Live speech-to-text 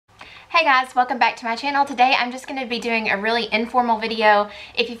Hey guys, welcome back to my channel. Today I'm just going to be doing a really informal video.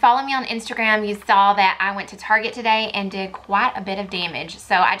 If you follow me on Instagram, you saw that I went to Target today and did quite a bit of damage.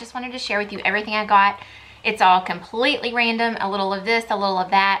 So I just wanted to share with you everything I got. It's all completely random, a little of this, a little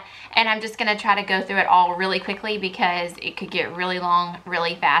of that, and I'm just going to try to go through it all really quickly because it could get really long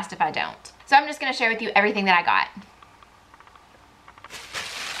really fast if I don't. So I'm just going to share with you everything that I got.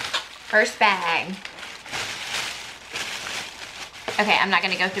 First bag. Okay, I'm not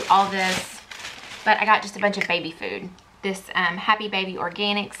going to go through all this, but I got just a bunch of baby food. This Happy Baby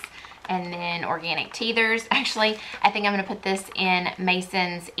Organics and then Organic Teethers. Actually, I think I'm going to put this in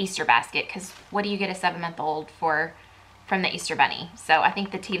Mason's Easter basket because what do you get a 7-month-old for from the Easter Bunny? So I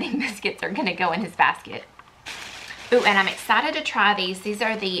think the teething biscuits are going to go in his basket. Ooh, and I'm excited to try these. These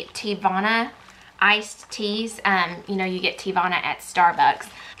are the Teavana iced teas. You know, you get Teavana at Starbucks.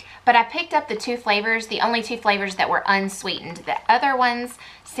 But I picked up the two flavors, the only two flavors that were unsweetened. The other ones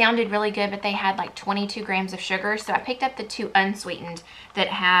sounded really good, but they had like 22 grams of sugar. So I picked up the two unsweetened that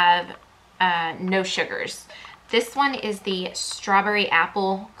have no sugars. This one is the Strawberry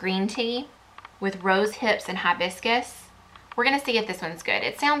Apple Green Tea with rose hips and hibiscus. We're going to see if this one's good.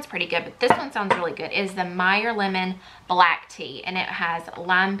 It sounds pretty good, but this one sounds really good. It is the Meyer Lemon Black Tea, and it has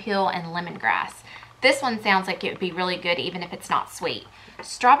lime peel and lemongrass. This one sounds like it would be really good even if it's not sweet.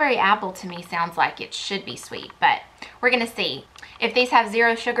 Strawberry apple to me sounds like it should be sweet, but we're going to see. If these have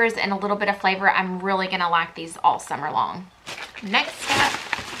 0 sugars and a little bit of flavor, I'm really going to like these all summer long. Next up,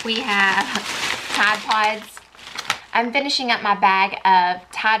 we have Tide Pods. I'm finishing up my bag of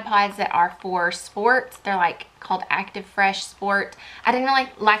Tide Pods that are for sports. They're like called Active Fresh Sport. I didn't really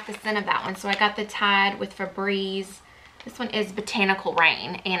like the scent of that one, so I got the Tide with Febreze. This one is Botanical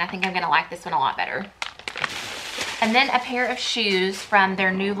Rain, and I think I'm going to like this one a lot better. And then a pair of shoes from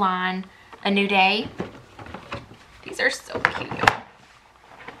their new line, A New Day. These are so cute, y'all.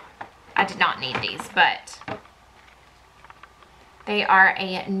 I did not need these, but they are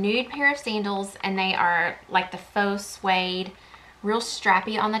a nude pair of sandals, and they are like the faux suede, real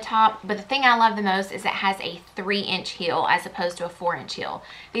strappy on the top. But the thing I love the most is it has a 3-inch heel as opposed to a 4-inch heel.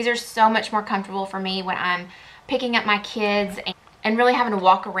 These are so much more comfortable for me when I'm picking up my kids and really having to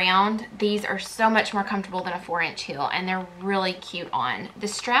walk around. These are so much more comfortable than a 4-inch heel, and they're really cute on. The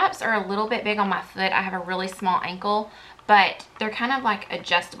straps are a little bit big on my foot. I have a really small ankle, but they're kind of like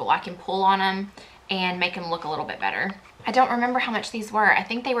adjustable. I can pull on them and make them look a little bit better. I don't remember how much these were. I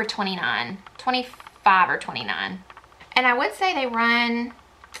think they were $25 or $29. And I would say they run,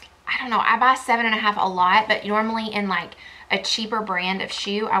 I don't know, I buy 7.5 a lot, but normally in like a cheaper brand of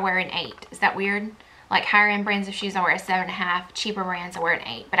shoe, I wear an 8. Is that weird? Like higher end brands of shoes, I wear a 7.5. Cheaper brands, I wear an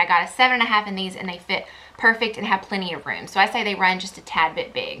 8. But I got a 7.5 in these, and they fit perfect and have plenty of room. So I say they run just a tad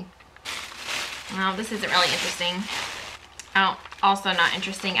bit big. Well, this isn't really interesting. Oh, also not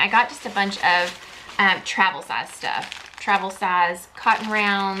interesting. I got just a bunch of travel size stuff. Travel size cotton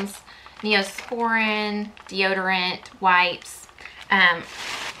rounds, Neosporin, deodorant, wipes.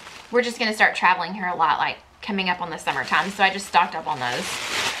 We're just going to start traveling here a lot, like coming up on the summertime. So I just stocked up on those.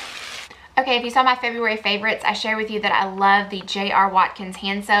 Okay, if you saw my February favorites, I shared with you that I love the J.R. Watkins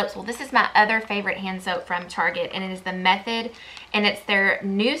hand soaps. Well, this is my other favorite hand soap from Target, and it is the Method, and it's their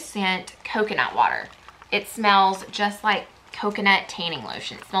new scent, Coconut Water. It smells just like coconut tanning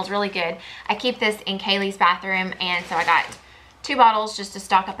lotion. It smells really good. I keep this in Kaylee's bathroom, and so I got 2 bottles just to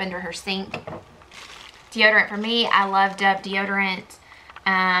stock up under her sink. Deodorant for me, I love Dove deodorant.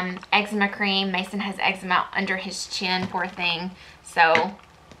 Eczema cream. Mason has eczema under his chin, poor thing. So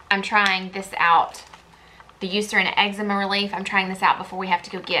I'm trying this out. The Eucerin Eczema Relief. I'm trying this out before we have to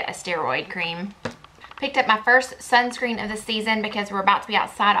go get a steroid cream. Picked up my first sunscreen of the season because we're about to be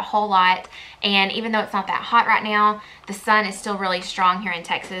outside a whole lot. And even though it's not that hot right now, the sun is still really strong here in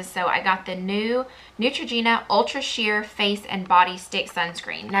Texas. So I got the new Neutrogena Ultra Sheer Face and Body Stick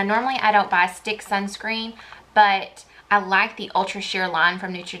Sunscreen. Now, normally I don't buy stick sunscreen, but I like the Ultra Sheer line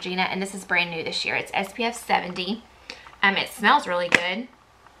from Neutrogena. And this is brand new this year. It's SPF 70. It smells really good.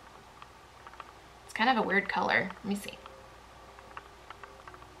 It's kind of a weird color. Let me see.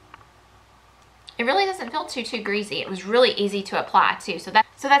 It really doesn't feel too greasy. It was really easy to apply too. So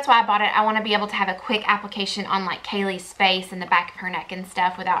that's why I bought it. I want to be able to have a quick application on like Kaylee's face and the back of her neck and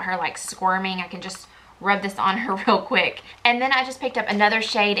stuff without her like squirming. I can just rub this on her real quick. And then I just picked up another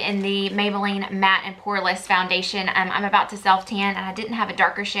shade in the Maybelline Matte and Poreless Foundation. I'm about to self-tan, and I didn't have a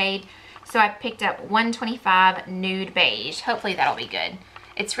darker shade. So I picked up 125 Nude Beige. Hopefully that'll be good.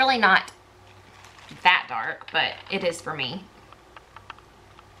 It's really not that dark, but it is for me.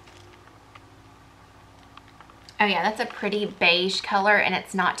 Oh yeah, that's a pretty beige color, and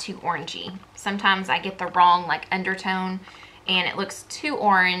it's not too orangey. Sometimes I get the wrong like undertone and it looks too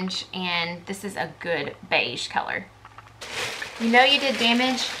orange, and this is a good beige color. You know you did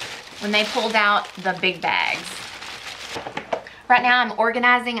damage when they pulled out the big bags. Right now I'm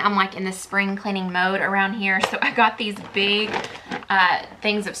organizing. I'm like in the spring cleaning mode around here. So I got these big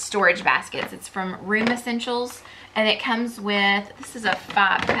things of storage baskets. It's from Room Essentials, and it comes with, this is a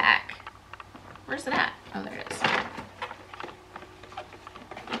 5-pack. Where's it at? Oh, there it is.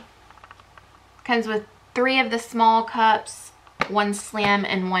 Comes with 3 of the small cups, 1 slim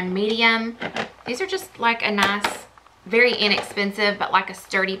and 1 medium. These are just like a nice, very inexpensive, but like a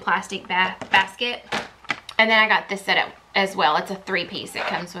sturdy plastic basket. And then I got this set as well. It's a 3-piece. It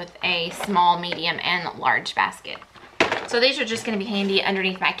comes with a small, medium, and large basket. So these are just going to be handy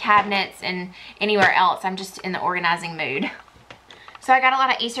underneath my cabinets and anywhere else. I'm just in the organizing mood. So I got a lot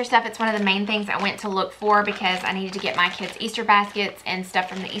of Easter stuff. It's one of the main things I went to look for because I needed to get my kids Easter baskets and stuff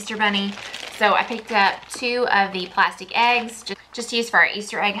from the Easter Bunny. So I picked up 2 of the plastic eggs just to use for our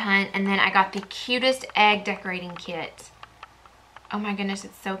Easter egg hunt. And then I got the cutest egg decorating kit. Oh my goodness,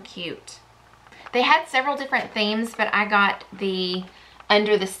 it's so cute. They had several different themes, but I got the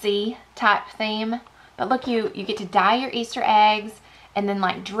under the sea type theme. But look, you get to dye your Easter eggs and then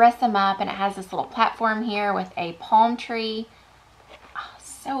like dress them up, and it has this little platform here with a palm tree. Oh,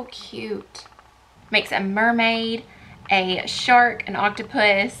 so cute. Makes a mermaid, a shark, an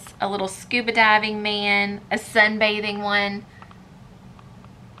octopus, a little scuba diving man, a sunbathing one.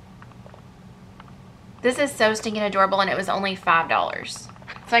 This is so stinking adorable, and it was only $5.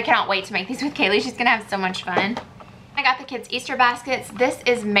 So I cannot wait to make these with Kaylee. She's gonna have so much fun. I got the kids Easter baskets. This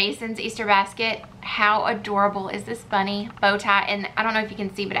is Mason's Easter basket. How adorable is this bunny bow tie? And I don't know if you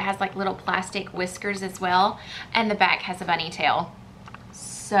can see, but it has like little plastic whiskers as well. And the back has a bunny tail.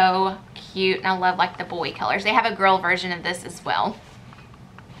 So cute. And I love like the boy colors. They have a girl version of this as well.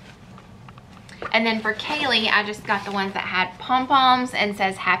 And then for Kaylee, I just got the ones that had pom-poms and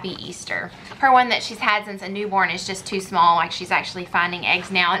says Happy Easter. Her one that she's had since a newborn is just too small. Like she's actually finding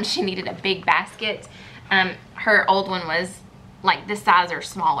eggs now, and she needed a big basket. Her old one was like this size or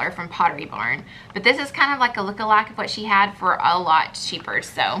smaller from Pottery Barn. But this is kind of like a look-alike of what she had for a lot cheaper.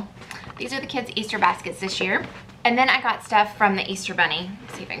 So these are the kids' Easter baskets this year. And then I got stuff from the Easter Bunny.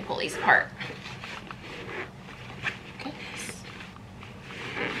 Let's see if I can pull these apart. Goodness.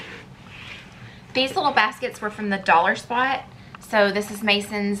 These little baskets were from the Dollar Spot. So this is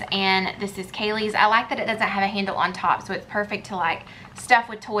Mason's and this is Kaylee's. I like that it doesn't have a handle on top, so it's perfect to like stuff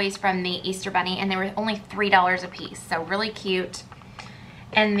with toys from the Easter Bunny, and they were only $3 a piece, so really cute.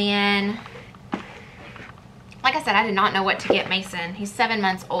 And then, like I said, I did not know what to get Mason. He's 7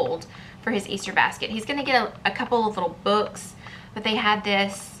 months old for his Easter basket. He's gonna get a couple of little books, but they had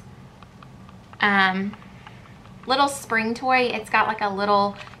this little spring toy. It's got like a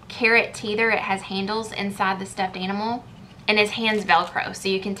little carrot teether. It has handles inside the stuffed animal, and his hand's Velcro, so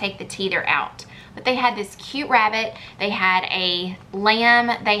you can take the teether out. But they had this cute rabbit, they had a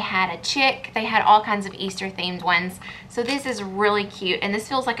lamb, they had a chick, they had all kinds of Easter themed ones. So this is really cute, and this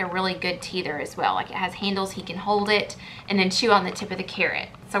feels like a really good teether as well. Like it has handles, he can hold it and then chew on the tip of the carrot.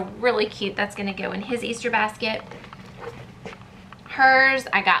 So really cute. That's gonna go in his Easter basket. Hers,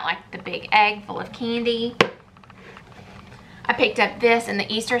 I got like the big egg full of candy. I picked up this in the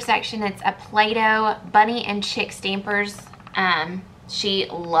Easter section. It's a Play-Doh bunny and chick stampers. She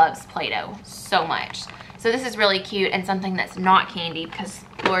loves Play-Doh so much. So this is really cute and something that's not candy, because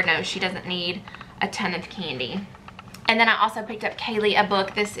Lord knows she doesn't need a ton of candy. And then I also picked up Kaylee a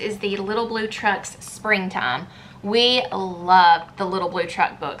book. This is the Little Blue Truck's Springtime. We love the Little Blue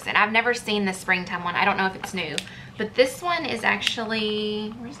Truck books, and I've never seen the Springtime one. I don't know if it's new, but this one is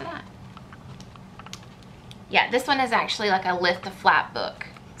actually, where's it at? Yeah, this one is actually like a lift the flap book.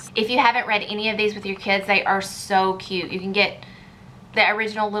 If you haven't read any of these with your kids, they are so cute. You can get the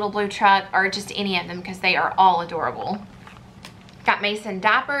original Little Blue Truck or just any of them because they are all adorable. Got Mason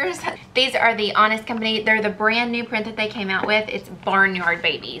diapers. These are the Honest Company. They're the brand new print that they came out with. It's Barnyard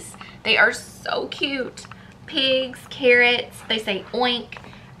Babies. They are so cute. Pigs, carrots, they say oink,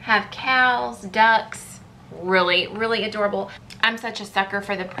 have cows, ducks. Really, really adorable. I'm such a sucker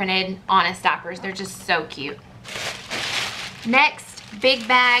for the printed Honest diapers. They're just so cute. Next, big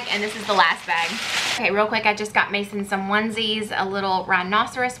bag, and this is the last bag. Okay, real quick, I just got Mason some onesies, a little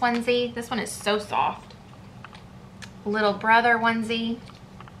rhinoceros onesie. This one is so soft. Little brother onesie.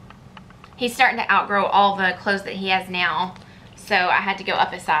 He's starting to outgrow all the clothes that he has now, so I had to go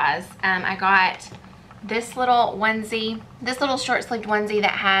up a size. I got this little onesie, this little short-sleeved onesie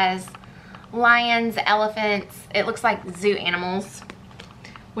that has lions, elephants. It looks like zoo animals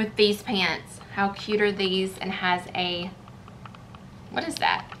with these pants. How cute are these? And has a, what is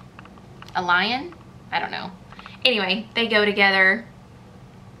that? A lion? I don't know. Anyway, they go together.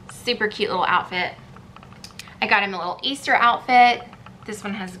 Super cute little outfit. I got him a little Easter outfit. This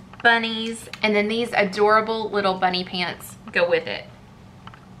one has bunnies. And then these adorable little bunny pants go with it.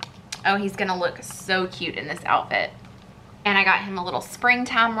 Oh, he's gonna look so cute in this outfit. And I got him a little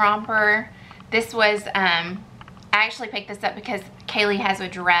springtime romper. This was, I actually picked this up because Kaylee has a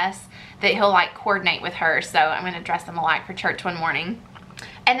dress that he'll like coordinate with her. So I'm gonna dress him alike for church one morning.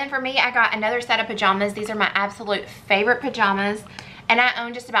 And then for me, I got another set of pajamas. These are my absolute favorite pajamas. And I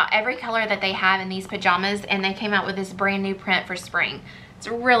own just about every color that they have in these pajamas. And they came out with this brand new print for spring. It's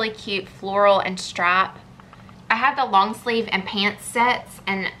a really cute floral and stripe. I have the long sleeve and pants sets,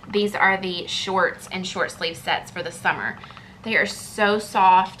 and these are the shorts and short sleeve sets for the summer. They are so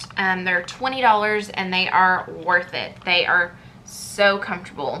soft. They're $20 and they are worth it. They are so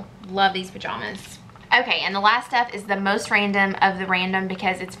comfortable. Love these pajamas. Okay, and the last stuff is the most random of the random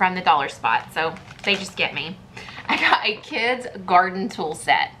because it's from the dollar spot, so they just get me. I got a kid's garden tool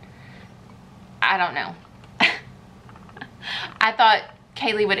set. I don't know. I thought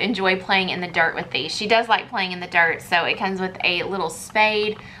Kaylee would enjoy playing in the dirt with these. She does like playing in the dirt, so it comes with a little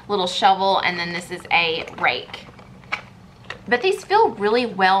spade, little shovel, and then this is a rake. But these feel really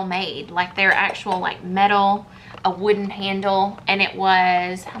well made, like they're actual like metal, a wooden handle, and it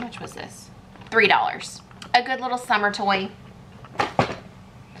was, how much was this? $3. A good little summer toy.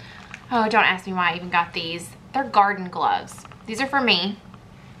 Oh, don't ask me why I even got these. They're garden gloves. These are for me.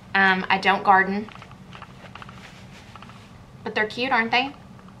 I don't garden. But they're cute, aren't they?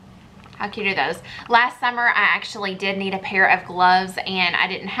 How cute are those? Last summer, I actually did need a pair of gloves, and I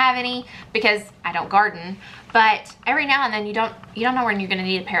didn't have any because I don't garden. But every now and then, you don't know when you're going to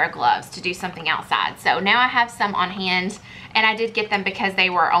need a pair of gloves to do something outside. So now I have some on hand, and I did get them because they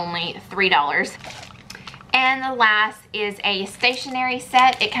were only $3. And the last is a stationery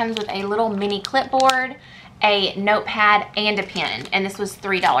set. It comes with a little mini clipboard, a notepad, and a pen. And this was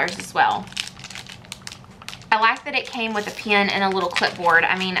 $3 as well. I like that it came with a pen and a little clipboard.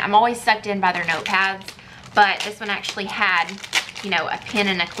 I mean, I'm always sucked in by their notepads, but this one actually had, you know, a pen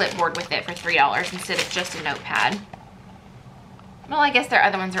and a clipboard with it for $3 instead of just a notepad. Well, I guess their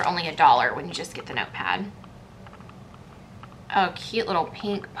other ones are only $1 when you just get the notepad. Oh, cute little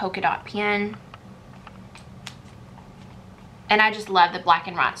pink polka dot pen. And I just love the black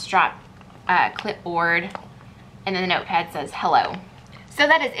and white stripe clipboard. And then the notepad says hello. So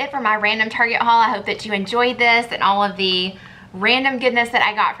that is it for my random Target haul. I hope that you enjoyed this and all of the random goodness that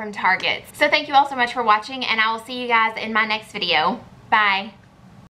I got from Target. So thank you all so much for watching, and I will see you guys in my next video. Bye.